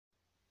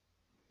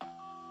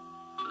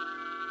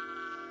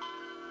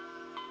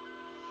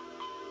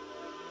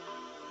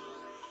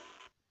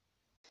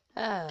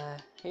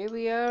Here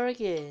we are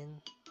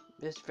again,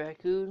 Mr.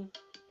 Raccoon.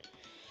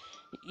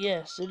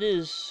 Yes, it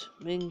is,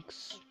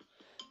 Minx.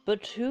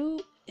 But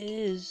who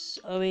is,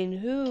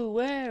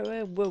 where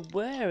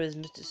is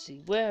Mr.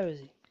 C? Where is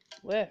he?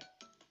 Where?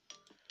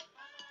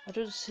 I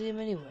don't see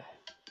him anywhere.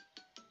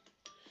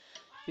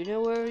 You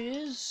know where he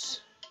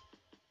is?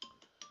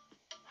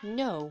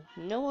 No,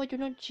 I do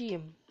not see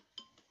him.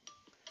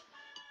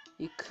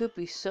 He could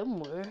be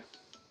somewhere.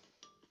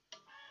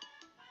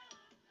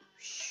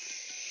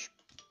 Shh.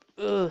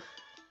 Ugh.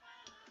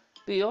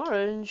 Be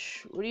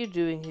Orange, what are you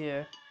doing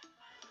here?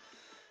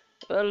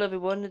 Well,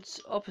 everyone,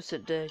 it's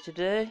opposite day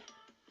today.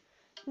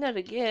 Not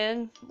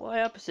again.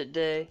 Why opposite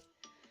day?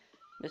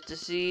 Mr.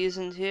 C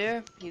isn't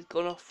here. He's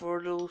gone off for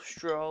a little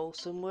stroll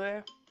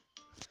somewhere.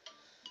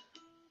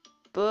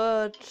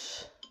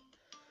 But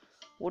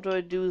what do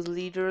I do as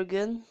leader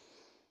again?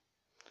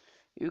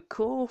 You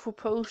call for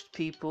post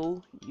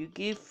people. You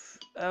give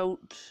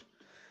out,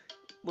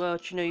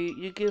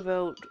 you give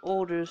out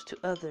orders to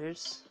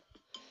others.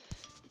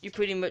 You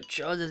pretty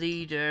much are the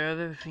leader of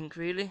everything,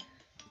 really.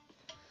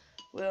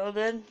 Well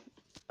then,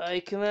 I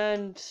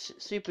command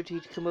Super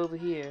T to come over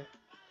here.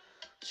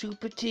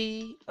 Super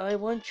T, I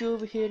want you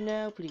over here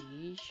now,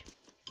 please.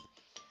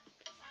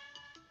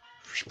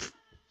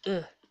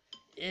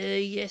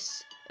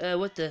 Yes.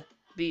 What the?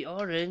 Be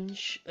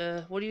Orange.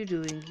 What are you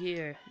doing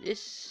here?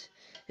 Is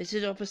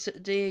it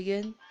opposite day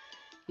again?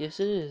 Yes,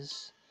 it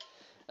is.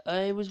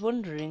 I was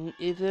wondering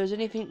if there's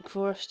anything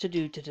for us to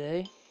do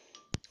today.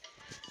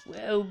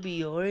 Well,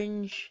 Be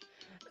Orange,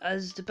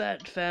 as the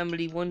Bat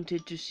family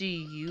wanted to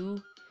see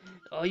you,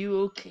 are you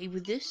okay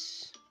with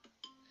this?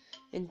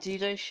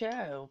 Indeed I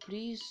shall.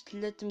 Please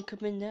let them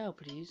come in now,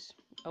 please.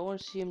 I want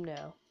to see him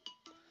now.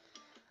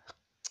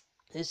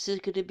 This is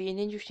going to be an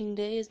interesting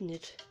day, isn't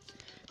it?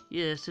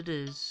 Yes, it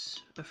is.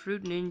 A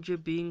fruit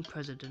ninja being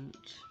president.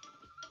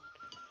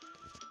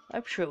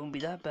 I'm sure it won't be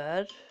that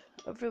bad.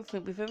 I don't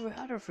think we've ever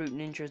had a fruit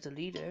ninja as a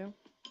leader.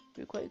 It'd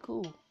be quite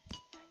cool.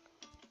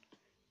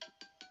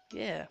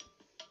 Yeah,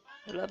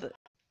 I love it.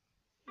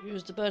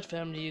 Here's the Bat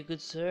family, you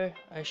good sir.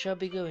 I shall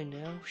be going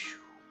now.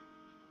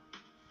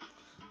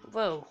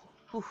 Whoa,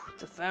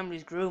 the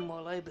family's grown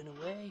while I've been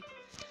away.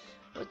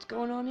 What's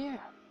going on here?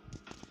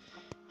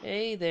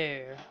 Hey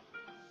there.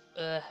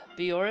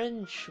 Be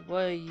Orange,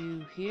 why are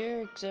you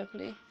here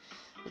exactly?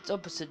 It's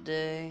opposite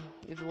day,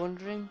 if you're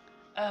wondering.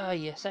 Ah,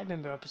 yes, I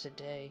remember opposite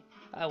day.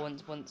 I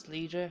was once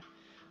leader,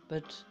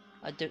 but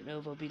I don't know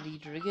if I'll be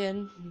leader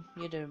again.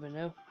 You never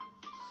know.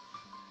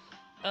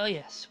 Oh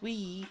yes,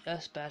 we,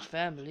 us Bat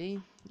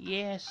family,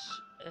 yes,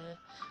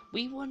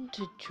 we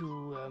wanted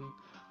to,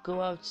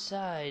 go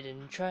outside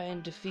and try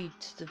and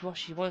defeat the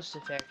Moshi Monster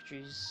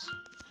factories.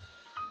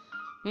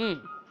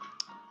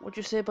 What do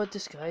you say about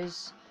this,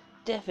 guys?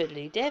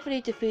 Definitely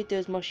defeat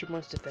those Moshi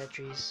Monster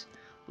factories.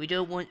 We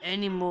don't want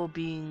any more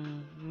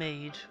being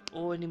made,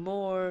 or any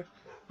more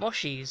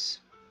Moshis.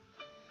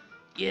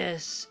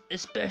 Yes,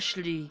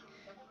 especially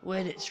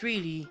when it's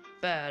really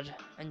bad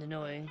and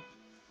annoying.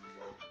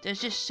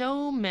 There's just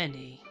so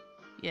many.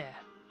 Yeah.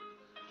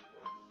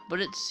 But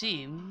it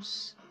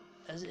seems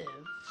as if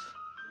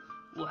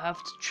we'll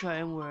have to try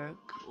and work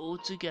all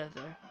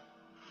together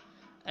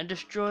and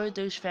destroy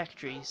those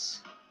factories.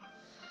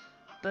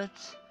 But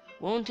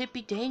won't it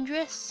be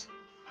dangerous?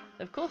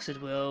 Of course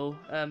it will,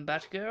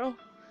 Batgirl.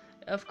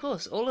 Of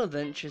course, all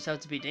adventures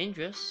have to be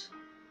dangerous.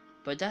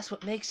 But that's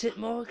what makes it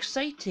more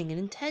exciting and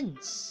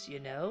intense,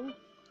 you know?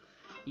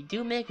 You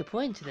do make a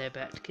point there,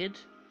 Batkid.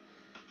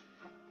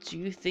 Do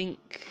you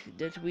think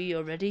that we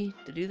are ready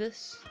to do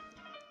this?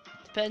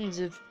 Depends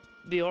if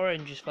Be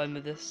Orange is fine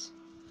with this.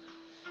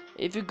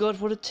 If you got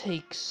what it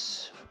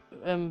takes,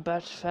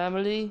 Bat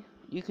family,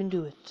 you can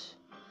do it.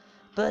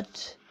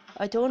 But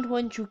I don't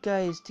want you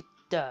guys to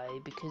die,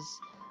 because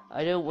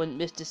I don't want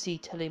Mr. C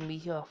telling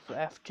me off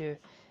after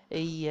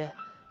a,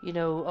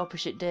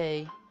 opposite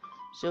day.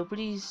 So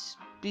please,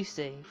 be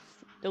safe.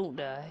 Don't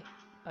die.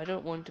 I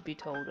don't want to be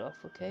told off,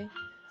 okay?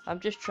 I'm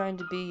just trying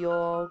to be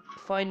your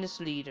finest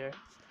leader.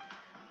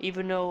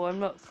 Even though I'm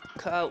not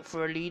cut out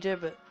for a leader,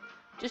 but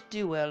just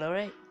do well,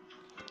 alright?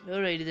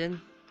 Alrighty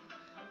then.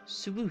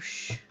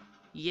 Swoosh.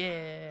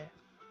 Yeah.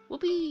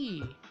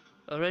 Whoopee.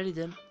 Alrighty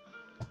then.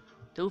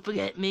 Don't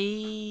forget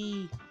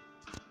me.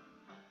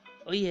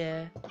 Oh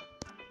yeah.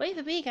 Wait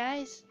for me,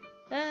 guys.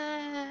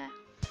 Ah.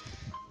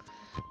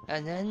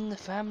 And then the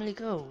family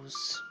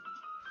goes.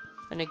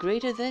 On a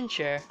great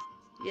adventure.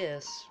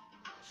 Yes.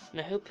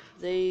 And I hope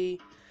they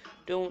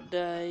don't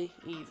die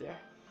either.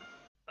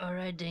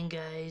 Alright then,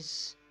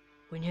 guys.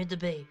 We're near the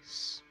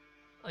base.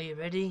 Are you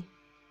ready?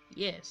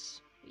 Yes.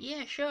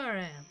 Yeah, sure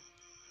I am.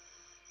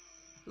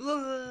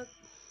 Look.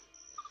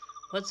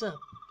 What's up?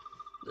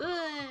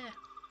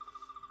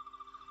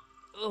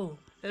 Oh,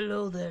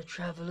 hello there,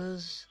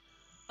 travelers.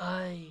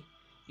 I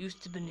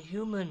used to be a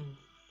human,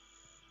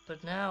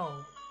 but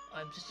now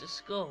I'm just a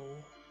skull.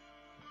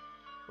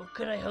 What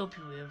could I help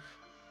you with?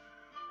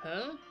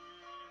 Huh?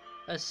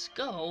 A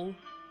skull?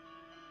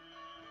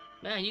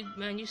 Man,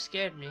 you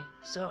scared me.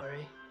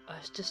 Sorry.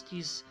 It's just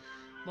these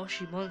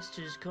mushy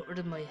monsters got rid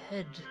of my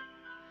head.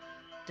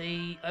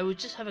 I was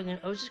just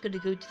going to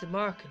go to the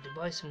market to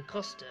buy some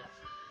Costa,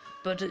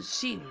 but it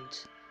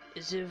seemed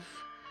as if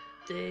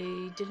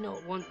they did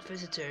not want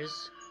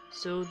visitors,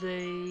 so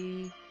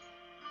they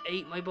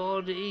ate my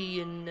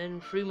body and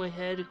then threw my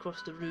head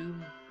across the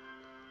room.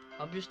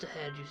 I'm just a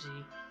head, you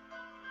see.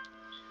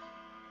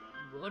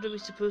 What are we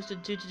supposed to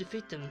do to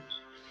defeat them?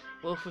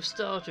 Well, for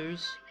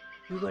starters,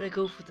 you gotta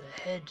go for the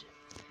head.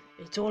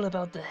 It's all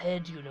about the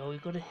head, you know. You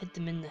gotta hit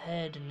them in the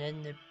head, and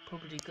then they've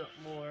probably got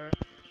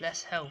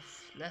less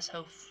health,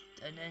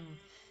 and then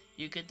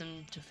you get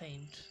them to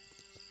faint.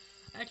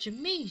 That's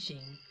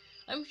amazing.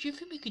 Do you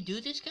think we could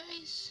do this,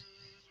 guys?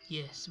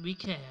 Yes, we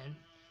can.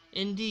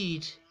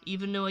 Indeed,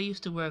 even though I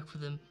used to work for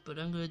them, but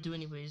I'm gonna do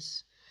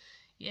anyways.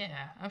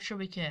 Yeah, I'm sure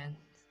we can.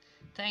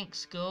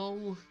 Thanks,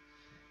 Go.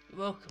 You're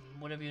welcome,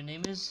 whatever your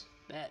name is.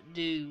 Bat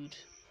Dude.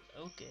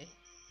 Okay.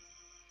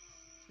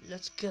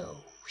 Let's go.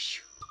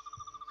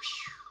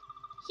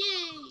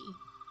 Yay!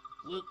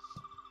 Whoop.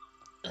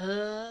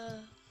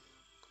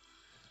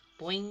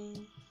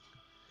 Boing.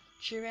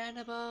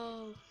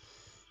 Geronimo.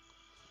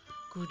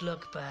 Good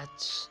luck,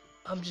 bats.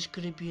 I'm just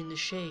gonna be in the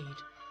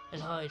shade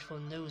and hide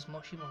from those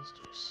mushy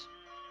monsters.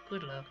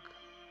 Good luck.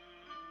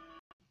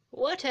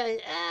 What on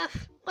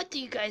earth? What are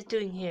you guys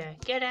doing here?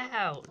 Get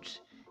out!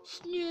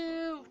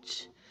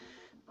 Snoot!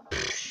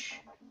 Psh.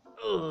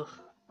 Ugh.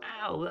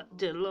 Ow, that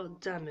did a lot of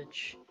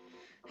damage.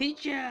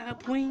 Hey-ja!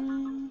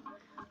 Boing!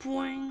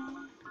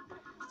 Boing!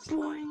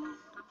 Boing!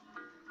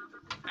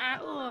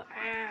 Ow!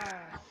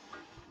 Ah!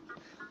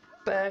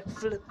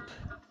 Backflip!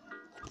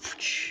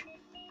 Psh.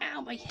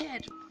 Ow, my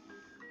head!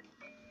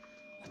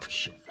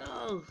 Psh.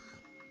 Oh!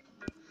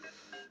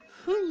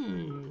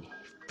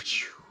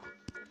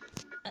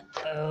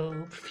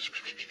 Uh-oh.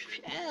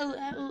 Ow,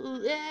 ow,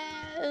 ow.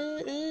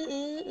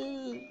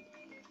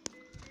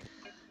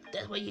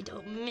 That's why you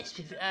don't mess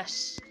with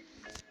us.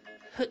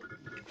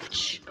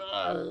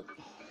 Oh.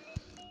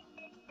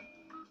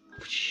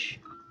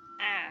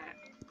 Ah.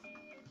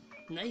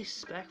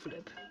 Nice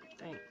backflip.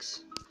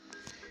 Thanks.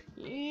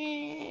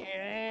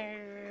 Yeah.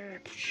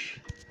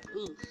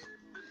 Ooh.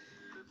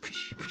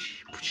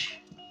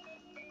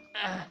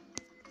 Ah.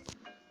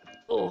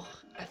 Oh,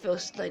 I feel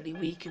slightly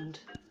weakened.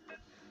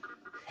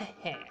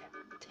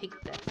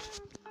 Take that.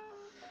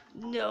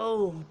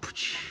 No.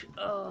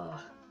 Oh.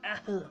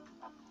 Ow.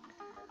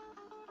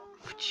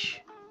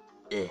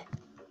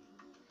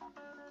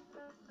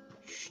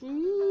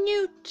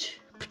 Snoot.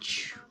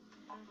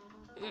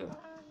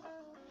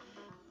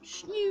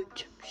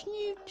 Snoot.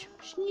 Snoot.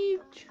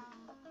 Snoot.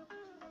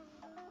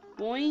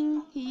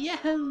 Boing.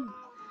 Yahoo.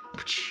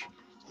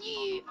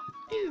 Snoot.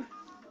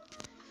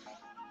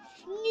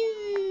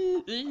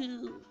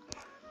 Snoot.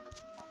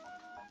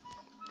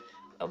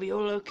 Are we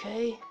all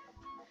okay?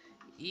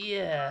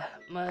 Yeah,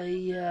 my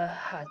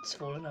hat's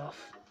fallen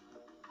off.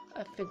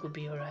 I think we'll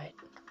be alright.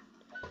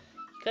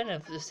 Kind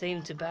of the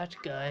same to Bat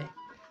Guy.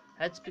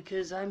 That's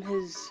because I'm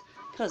his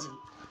cousin.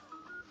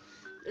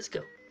 Let's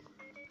go.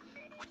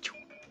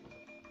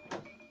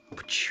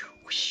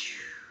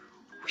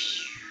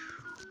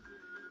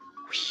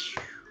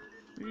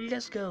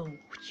 Let's go.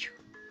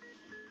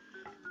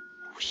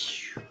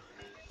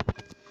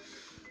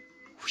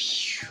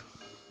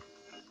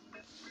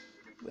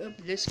 Well,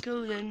 let's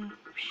go then.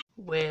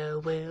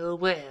 Well, well,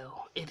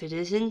 well. If it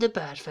isn't the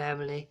Bat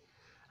family,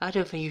 I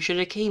don't think you should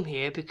have came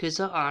here because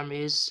our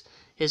army is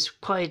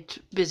quite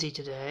busy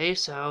today,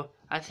 so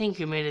I think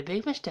you made a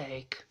big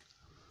mistake.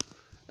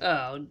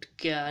 Oh,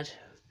 God.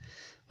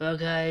 Well,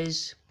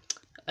 guys,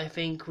 I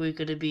think we're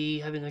gonna be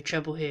having a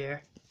trouble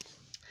here.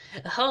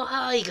 Oh,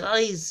 hi,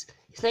 guys.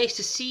 It's nice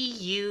to see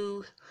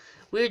you.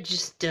 We're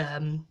just,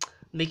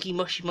 making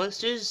mushy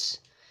monsters.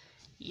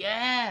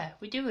 Yeah,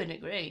 we're doing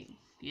it great.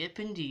 Yep,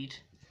 indeed.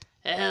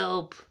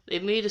 Help!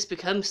 They've made us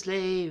become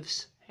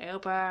slaves.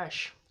 Help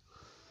us.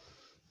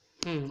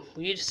 We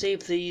need to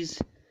save these,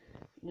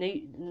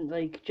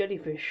 like,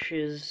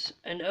 jellyfishes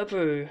and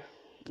other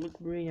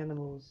marine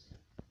animals.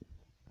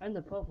 And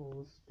the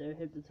bubbles. They're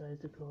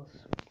hypnotized, of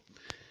course.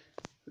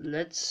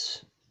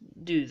 Let's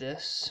do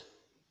this.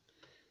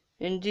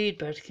 Indeed,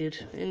 Bat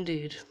Kid.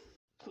 Indeed.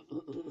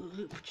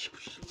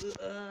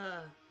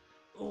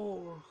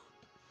 Oh.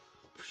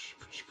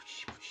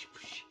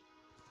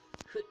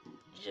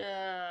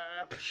 Yeah.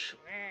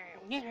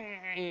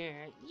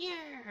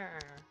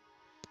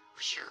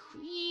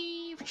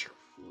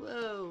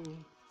 Whoa.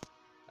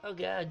 Oh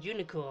God,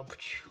 unicorn.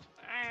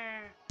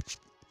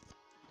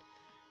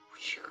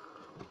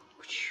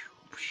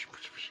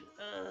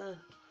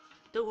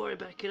 Don't worry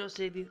about it, I'll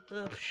save you.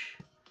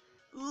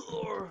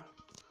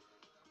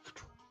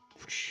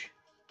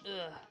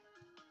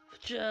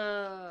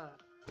 Yeah.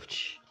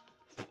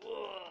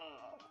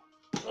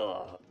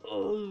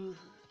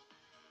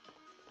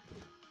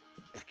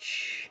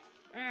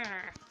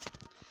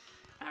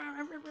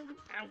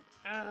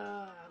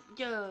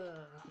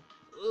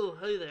 Oh,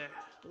 hey there.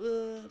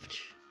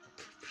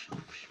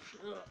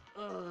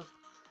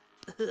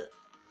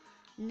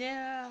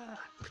 No.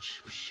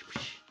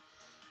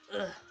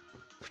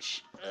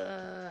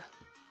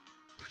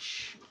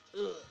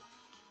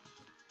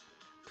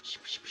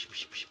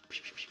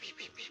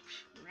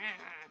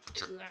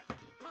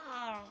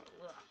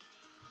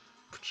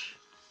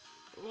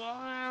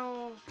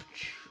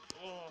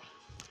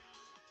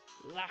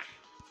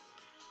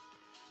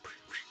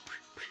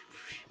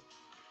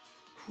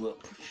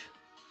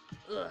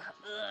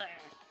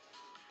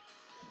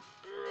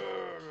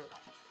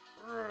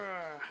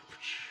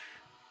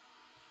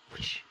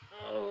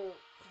 Oh.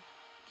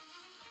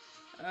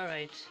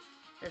 Alright,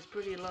 there's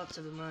pretty lots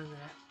of them, aren't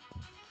there?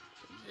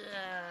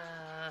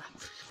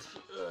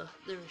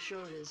 There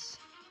sure is.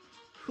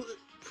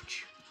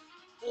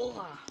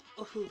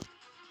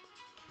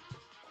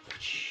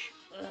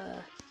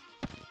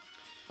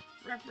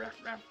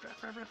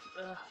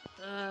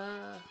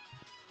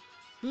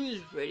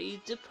 Who's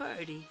ready to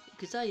party?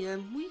 Because I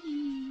am.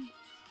 Wee.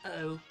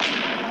 Uh-oh.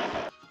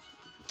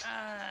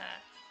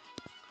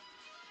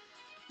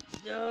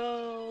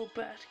 No,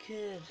 Bat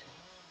Kid.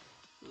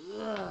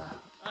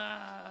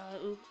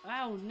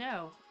 Ow,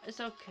 no. It's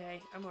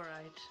okay. I'm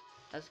alright.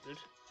 That's good.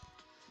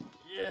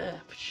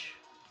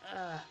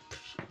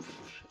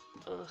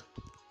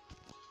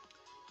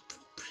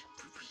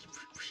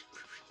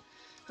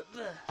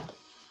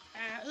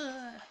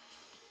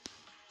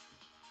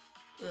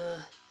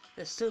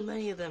 There's so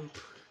many of them.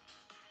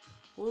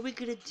 What are we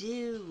gonna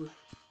do?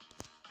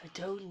 I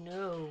don't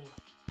know.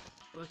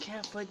 But I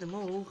can't find them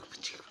all.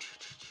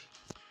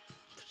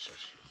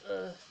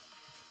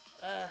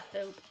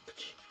 Help.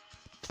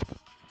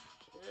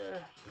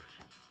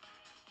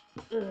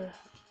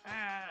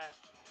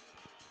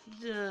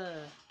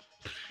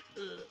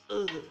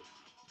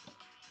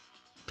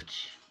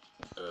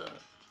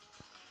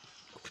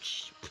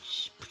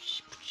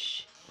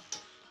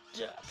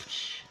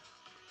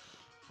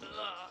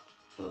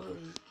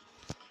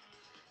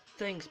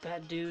 Thanks,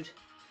 bad dude.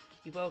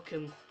 You're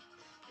welcome.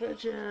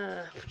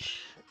 Yeah.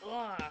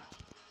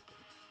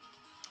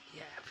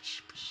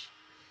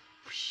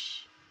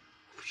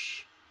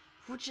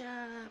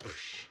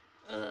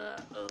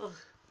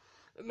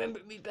 Remember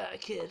me,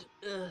 bad kid.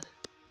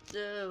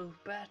 No,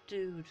 bad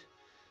dude.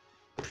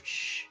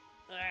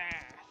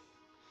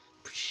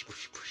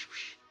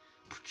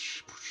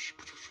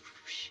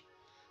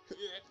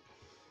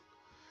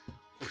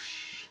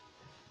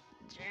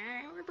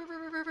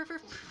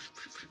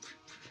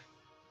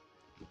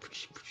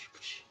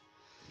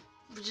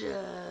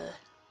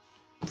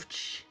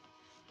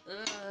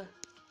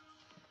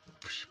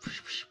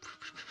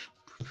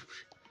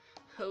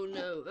 Oh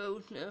no,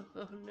 oh no,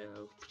 oh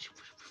no.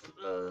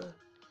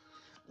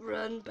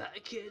 Run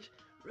back, kid,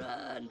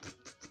 run.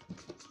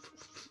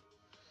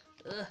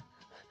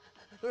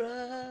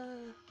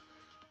 Run.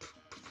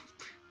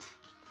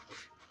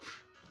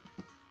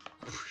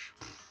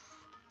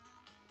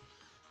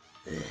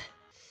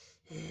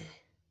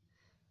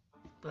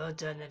 Well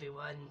done,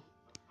 everyone.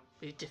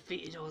 We've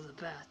defeated all the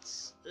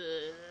bats.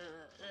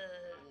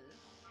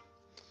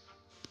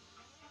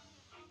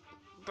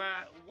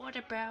 But what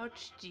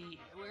about the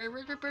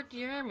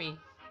army?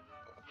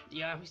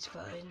 The army's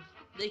fine.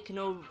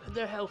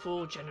 Their health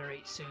will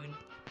generate soon.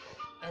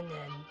 And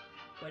then,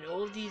 when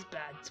all these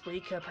bats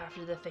wake up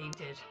after they're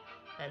fainted,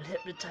 and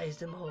hypnotize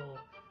them all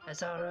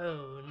as our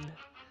own.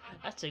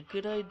 That's a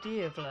good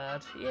idea,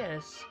 Vlad.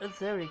 Yes, a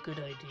very good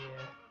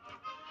idea.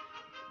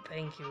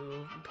 Thank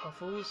you,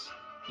 Puffles,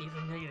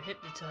 even though you're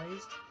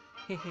hypnotized.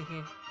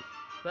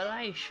 Well,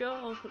 I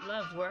sure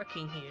love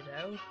working here,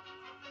 though.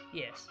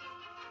 Yes,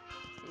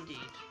 indeed.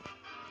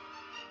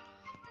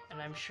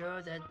 And I'm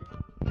sure that...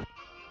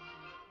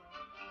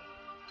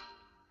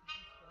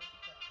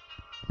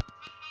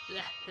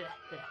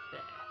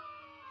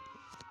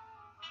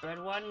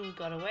 But one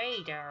got away,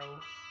 Daryl.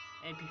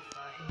 It'd be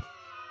fine.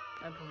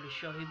 I'm probably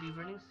sure he'd be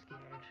running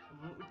scared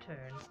and won't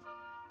return.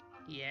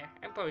 Yeah,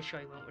 I'm probably sure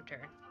he won't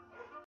return.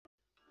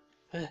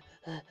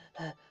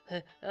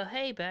 Oh,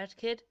 hey, Bat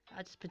Kid.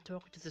 I just been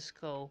talking to the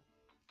skull.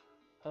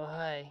 Oh,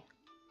 hi.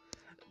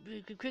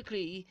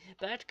 Quickly,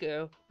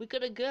 Batgirl, we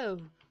gotta go.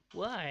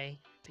 Why?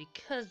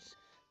 Because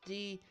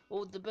the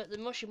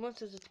mushy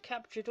monsters have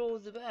captured all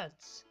the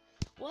bats.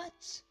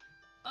 What?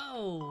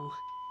 Oh.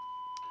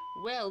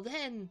 Well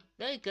then,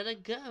 they gotta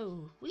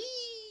go.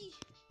 Whee!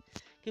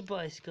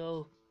 Goodbye,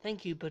 Skull.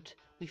 Thank you, but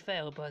we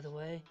failed, by the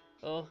way.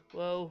 Oh,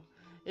 well,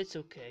 it's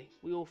okay.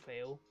 We all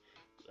fail.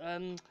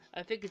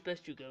 I think it's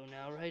best you go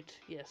now, right?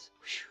 Yes.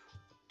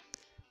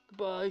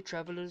 Goodbye,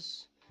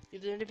 travelers.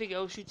 If there's anything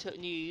else you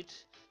need,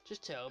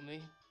 just tell me.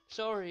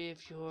 Sorry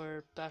if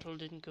your battle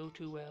didn't go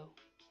too well.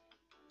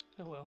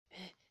 Oh well.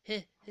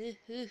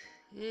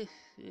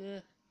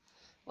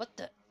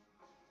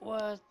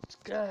 What,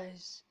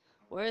 guys?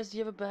 Where's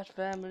the other bat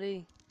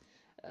family?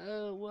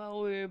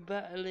 While we were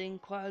battling,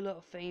 quite a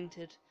lot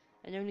fainted,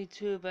 and only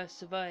 2 of us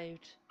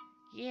survived.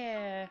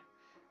 Yeah.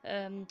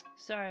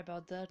 Sorry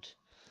about that.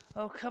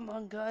 Oh, come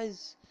on,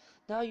 guys.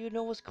 Now you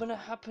know what's gonna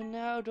happen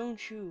now,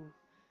 don't you?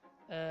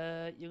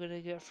 You're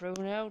gonna get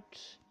thrown out?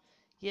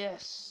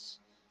 Yes,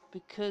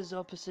 because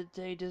opposite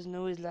day doesn't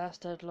always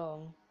last that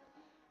long.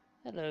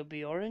 Hello,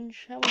 B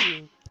Orange. How are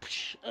you?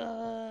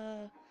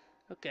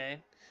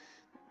 Okay.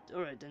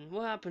 Alright then,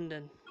 what happened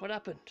then? What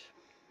happened?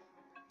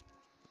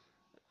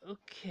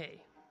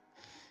 Okay.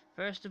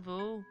 First of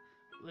all,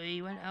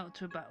 we went out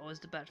to a battle as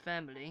the Bat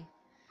family,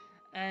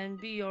 and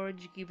B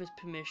Orange gave us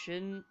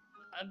permission.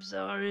 I'm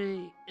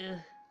sorry.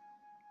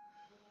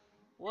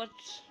 What?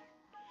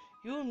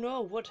 You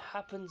know what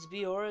happens,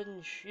 B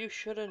Orange. You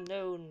should have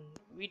known.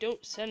 We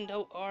don't send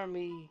out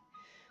army.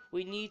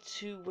 We need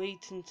to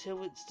wait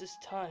until it's this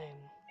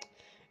time.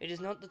 It is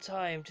not the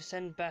time to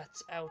send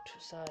bats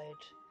outside.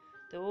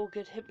 They'll all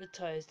get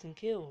hypnotized and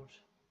killed.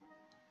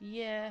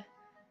 Yeah,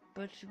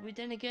 but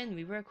then again,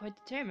 we were quite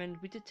determined.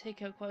 We did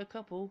take out quite a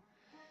couple.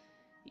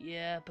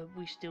 Yeah, but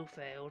we still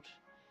failed.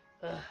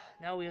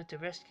 Now we have to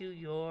rescue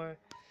your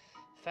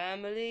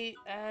family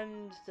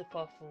and the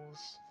puffles.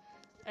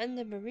 And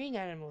the marine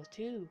animals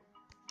too.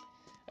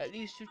 At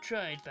least you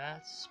tried,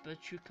 Bats,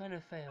 but you kind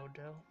of failed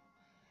though.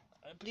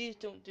 Please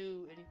don't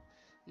do any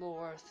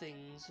more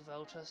things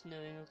without us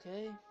knowing,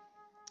 okay?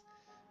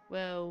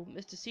 Well,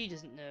 Mr. C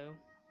doesn't know.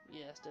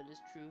 Yes, that is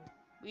true.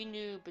 We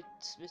knew, but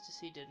Mr.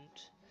 C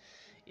didn't.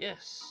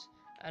 Yes,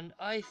 and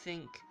I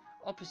think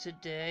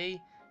Opposite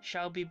Day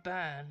shall be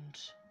banned.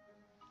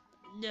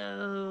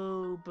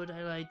 No, but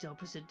I liked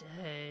Opposite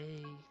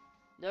Day.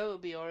 No, it'll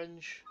be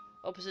Orange.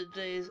 Opposite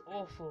Day is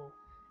awful.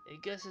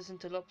 It gets us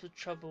into lots of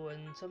trouble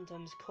and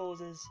sometimes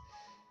causes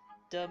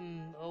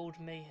dumb old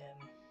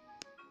mayhem.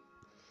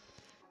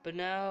 But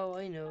now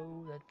I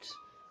know that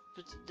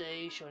Opposite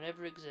Day shall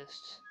never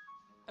exist.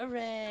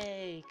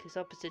 Hooray! Because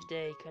Opposite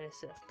Day kind of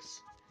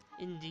sucks.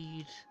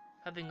 Indeed,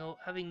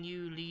 having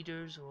new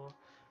leaders or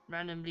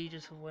random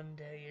leaders for one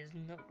day is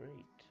not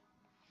great.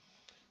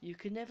 You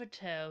can never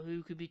tell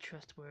who could be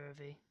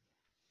trustworthy.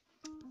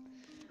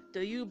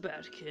 Though you,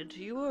 Bat Kid,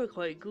 you are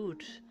quite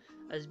good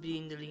as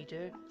being the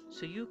leader,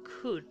 so you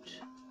could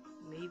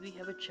maybe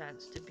have a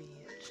chance to be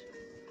it.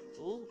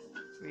 Oh,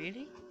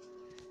 really?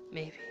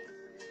 Maybe.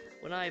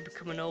 When I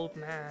become an old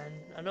man,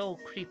 an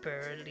old creeper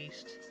at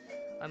least,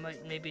 I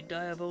might maybe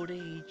die of old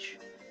age,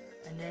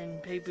 and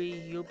then maybe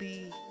you'll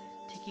be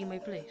taking my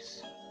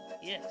place.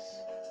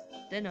 Yes.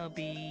 Then I'll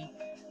be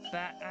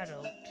Bat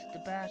Adult, the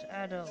Bat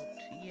Adult,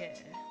 yeah.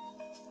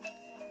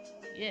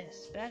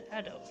 Yes, Bat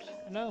Adult,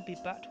 and I'll be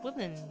Bat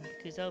Woman,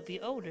 because I'll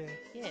be older,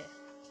 yeah.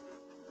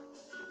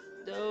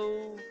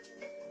 Though,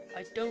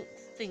 I don't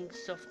think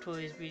soft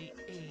toys really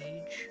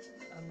age,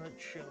 I'm not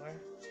sure.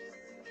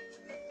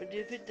 But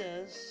if it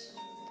does,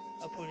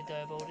 I'll probably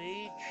die of old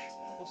age,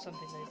 or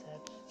something like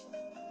that.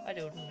 I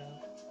don't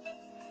know.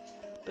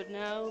 But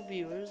now,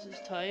 viewers,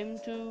 it's time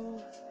to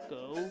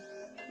go.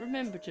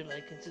 Remember to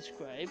like and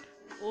subscribe.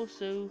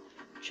 Also,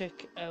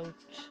 check out,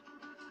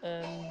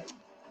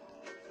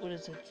 what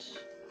is it?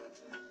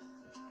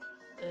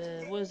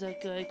 What is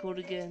that guy called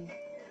again?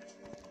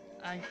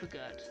 I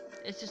forgot.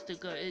 It's just a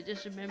guy.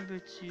 Just remember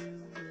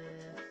to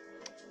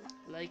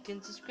like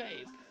and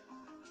subscribe.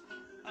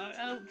 Our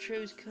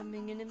outro's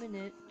coming in a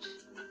minute.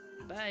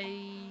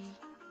 Bye.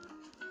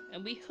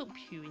 And we hope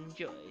you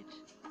enjoyed.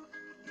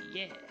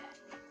 Yeah.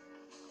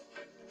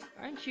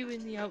 Aren't you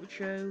in the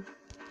outro?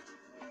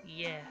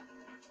 Yeah.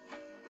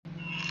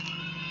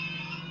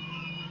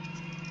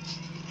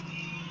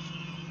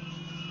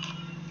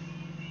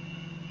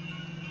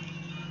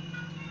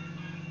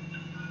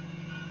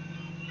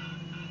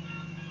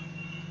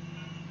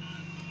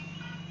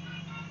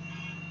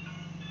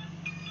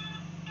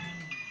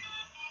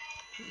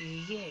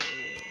 Yeah.